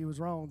tell you was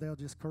wrong. They'll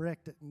just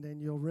correct it, and then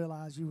you'll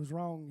realize you was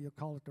wrong, and you'll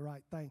call it the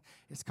right thing.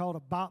 It's called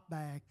a bop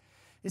bag.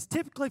 It's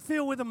typically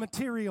filled with a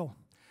material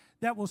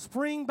that will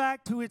spring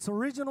back to its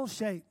original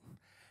shape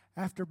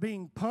after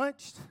being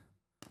punched,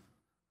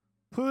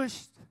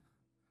 pushed,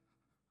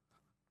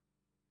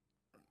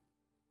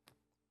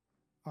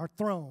 or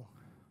thrown.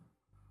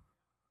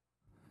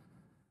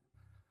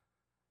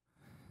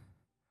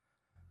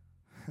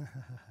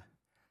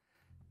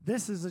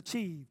 This is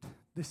achieved.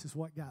 This is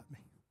what got me.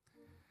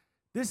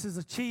 This is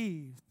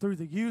achieved through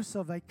the use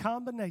of a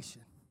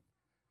combination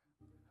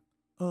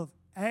of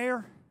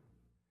air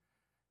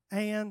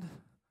and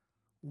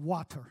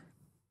water.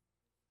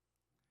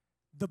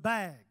 The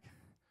bag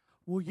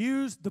will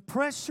use the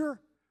pressure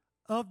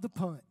of the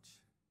punch.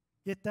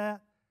 Get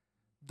that?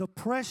 The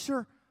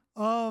pressure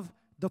of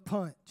the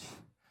punch,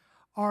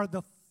 or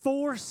the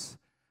force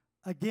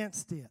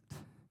against it,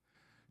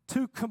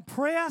 to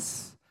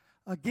compress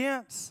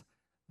against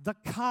the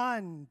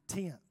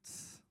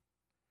contents,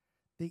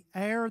 the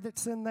air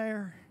that's in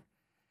there.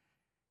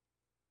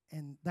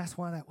 And that's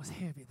why that was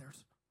heavy.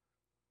 There's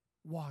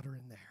water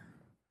in there.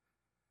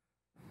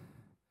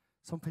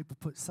 Some people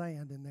put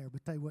sand in there,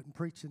 but they wasn't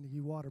preaching to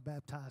you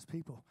water-baptized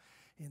people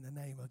in the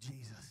name of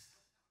Jesus.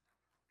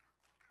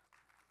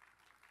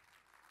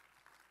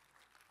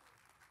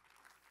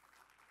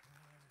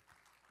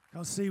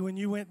 Because, see, when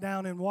you went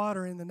down in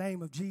water in the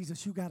name of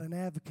Jesus, you got an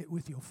advocate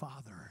with your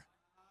Father.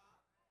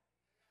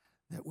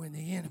 That when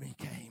the enemy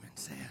came and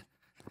said,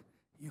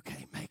 you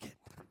can't make it,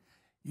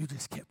 you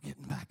just kept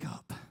getting back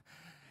up.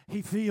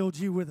 He filled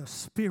you with a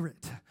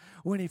spirit.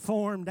 When he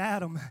formed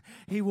Adam,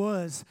 he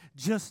was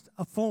just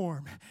a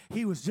form.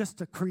 He was just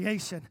a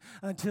creation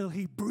until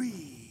he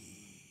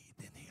breathed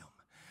in him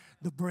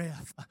the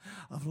breath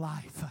of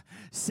life.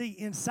 See,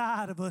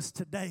 inside of us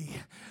today,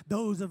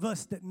 those of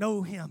us that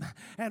know him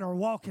and are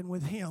walking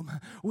with him,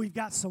 we've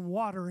got some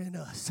water in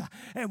us,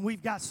 and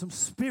we've got some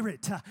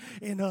spirit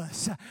in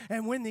us.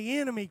 And when the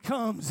enemy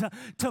comes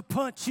to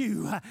punch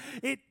you,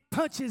 it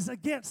punches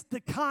against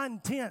the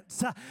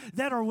contents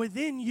that are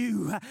within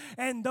you,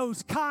 and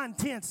those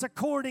contents,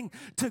 according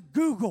to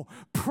Google,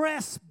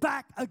 press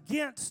back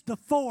against the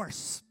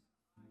force.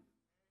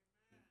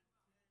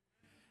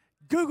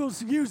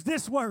 Google's used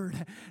this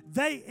word.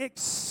 They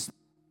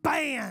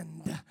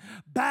expand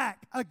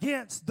back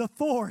against the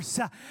force,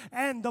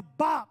 and the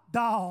bop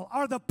doll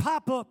or the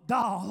pop-up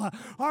doll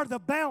or the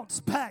bounce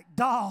back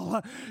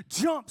doll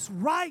jumps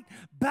right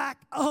back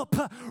up,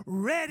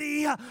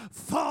 ready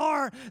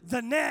for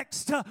the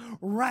next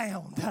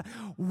round.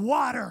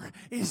 Water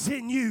is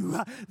in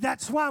you.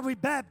 That's why we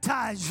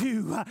baptize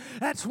you.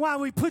 That's why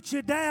we put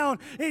you down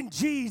in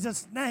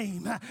Jesus'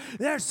 name.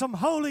 There's some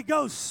Holy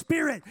Ghost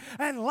spirit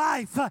and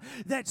life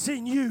that's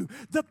in you.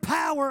 The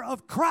power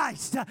of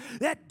Christ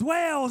that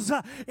dwells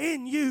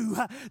in you,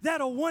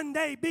 that'll one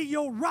day be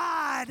your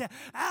ride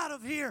out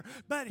of here.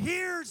 But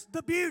here's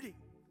the beauty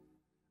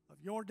of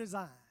your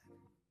design.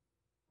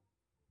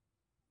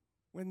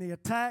 When the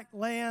attack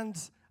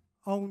lands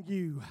on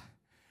you,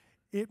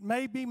 it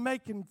may be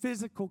making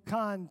physical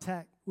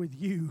contact with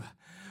you,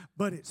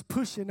 but it's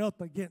pushing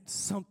up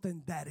against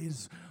something that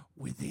is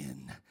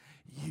within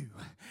you.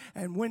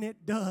 And when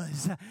it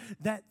does,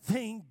 that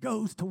thing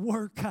goes to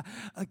work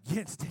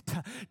against it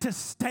to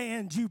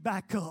stand you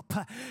back up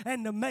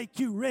and to make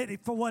you ready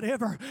for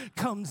whatever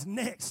comes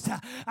next.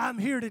 I'm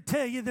here to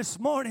tell you this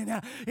morning,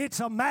 it's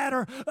a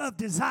matter of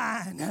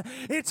design.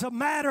 It's a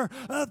matter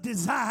of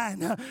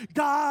design.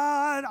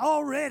 God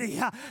already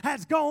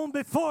has gone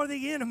before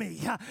the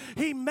enemy.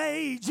 He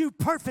made you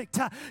perfect.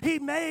 He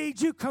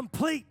made you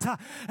complete.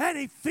 And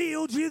He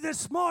filled you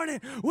this morning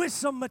with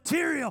some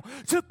material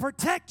to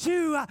protect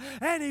you,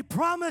 and He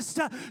promised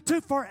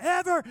to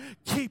forever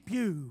keep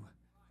you.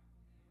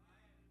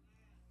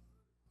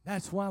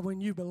 That's why when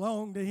you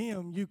belong to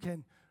Him, you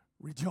can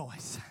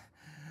rejoice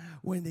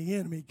when the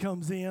enemy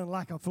comes in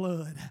like a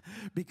flood,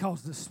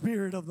 because the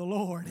Spirit of the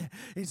Lord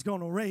is going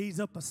to raise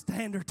up a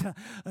standard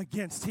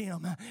against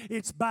him.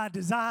 It's by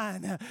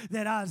design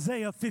that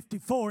Isaiah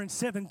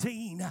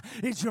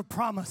 54:17 is your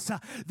promise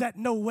that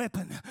no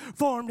weapon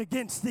formed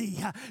against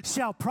thee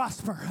shall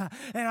prosper.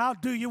 And I'll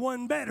do you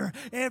one better.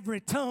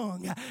 Every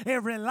tongue,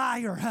 every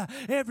liar,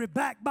 every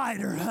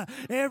backbiter,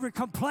 every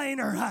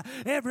complainer,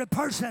 every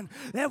person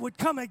that would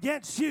come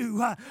against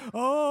you,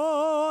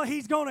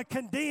 He's going to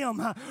condemn.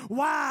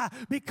 Why?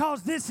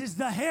 Because this is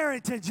the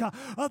heritage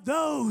of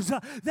those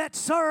that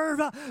serve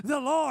the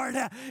Lord.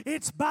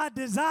 It's by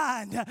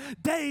design.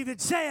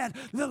 David said,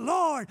 the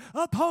Lord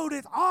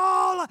upholdeth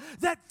all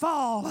that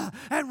fall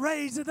and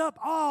raiseth up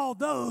all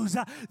those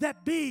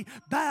that be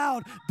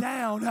bowed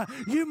down.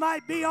 You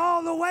might be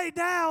all the way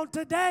down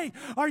today,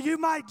 or you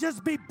might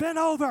just be bent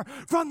over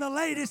from the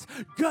latest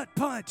gut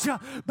punch.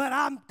 But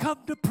I'm come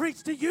to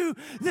preach to you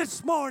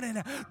this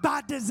morning, by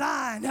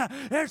design,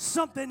 there's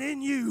something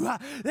in you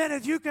that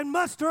if you can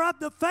muster up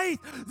the faith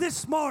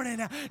this morning,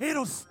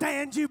 it'll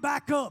stand you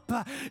back up.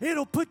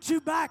 It'll put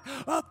you back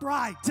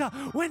upright.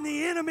 When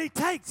the enemy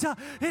takes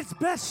his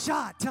best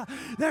shot,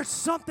 there's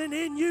something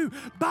in you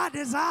by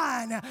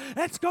design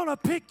that's going to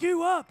pick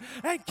you up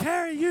and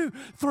carry you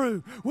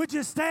through. Would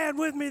you stand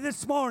with me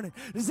this morning?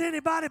 Does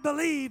anybody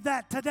believe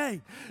that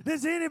today?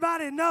 Does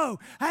anybody know?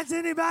 Has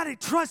anybody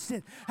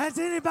trusted? Has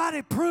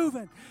anybody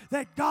proven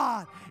that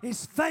God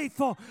is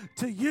faithful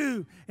to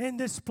you in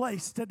this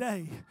place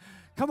today?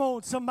 Come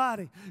on,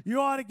 somebody. You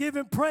ought to give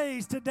Him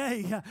praise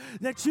today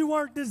that you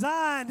weren't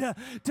designed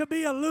to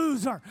be a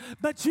loser,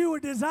 but you were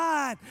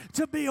designed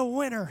to be a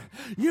winner.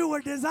 You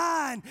were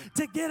designed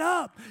to get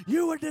up.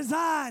 You were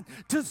designed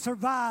to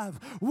survive.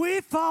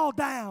 We fall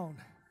down.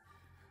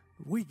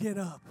 We get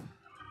up.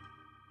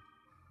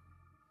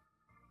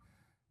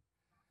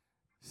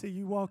 See,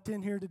 you walked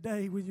in here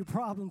today with your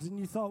problems and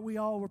you thought we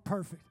all were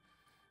perfect.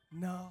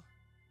 No.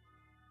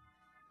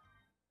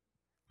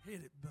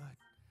 Hit it, bud.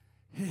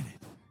 Hit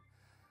it.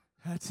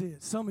 That's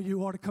it. Some of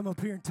you ought to come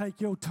up here and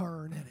take your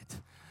turn at it.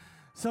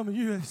 Some of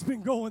you that's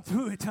been going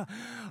through it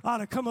ought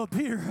to come up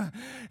here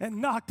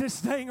and knock this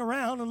thing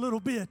around a little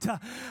bit.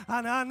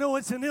 And I know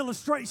it's an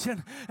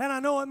illustration, and I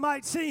know it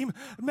might seem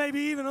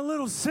maybe even a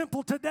little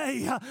simple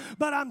today,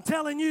 but I'm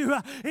telling you,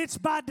 it's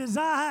by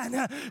design.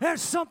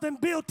 There's something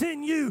built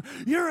in you.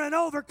 You're an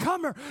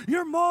overcomer.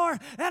 You're more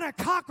than a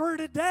conqueror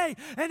today.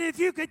 And if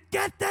you could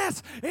get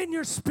this in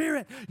your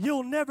spirit,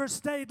 you'll never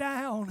stay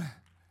down.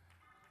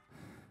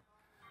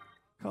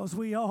 Because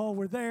we all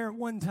were there at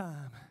one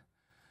time.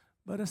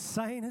 But a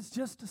saint is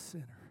just a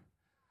sinner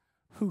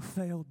who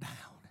fell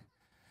down,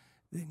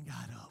 then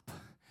got up.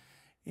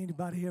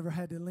 Anybody ever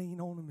had to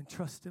lean on Him and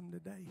trust Him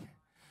today?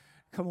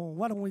 Come on,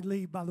 why don't we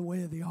leave by the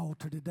way of the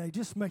altar today?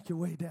 Just make your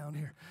way down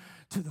here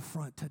to the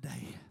front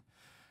today.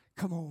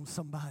 Come on,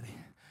 somebody.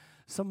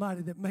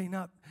 Somebody that may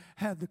not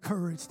have the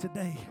courage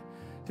today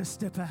to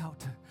step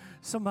out.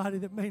 Somebody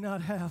that may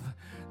not have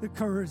the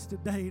courage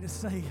today to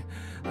say,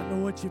 I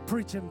know what you're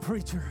preaching,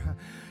 preacher.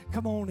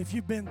 Come on, if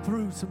you've been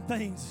through some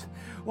things,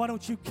 why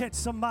don't you catch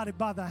somebody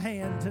by the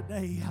hand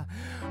today?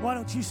 Why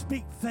don't you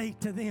speak faith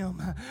to them?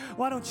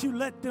 Why don't you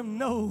let them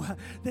know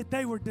that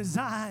they were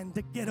designed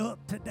to get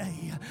up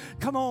today?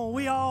 Come on,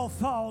 we all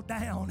fall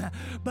down,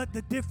 but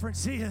the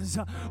difference is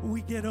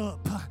we get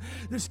up.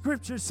 The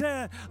scripture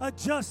said, a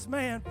just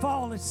man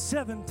falleth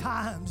 7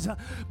 times,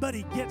 but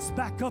he gets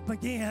back up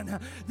again.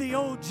 The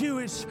old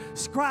Jewish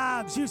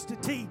scribes used to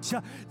teach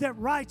that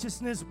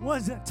righteousness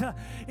wasn't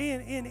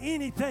in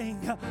anything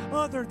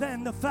other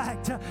than the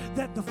fact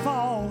that the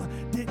fall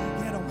didn't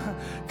get them.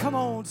 Come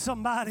on,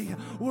 somebody.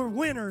 We're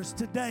winners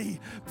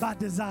today by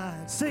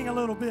design. Sing a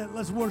little bit.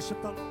 Let's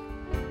worship the Lord.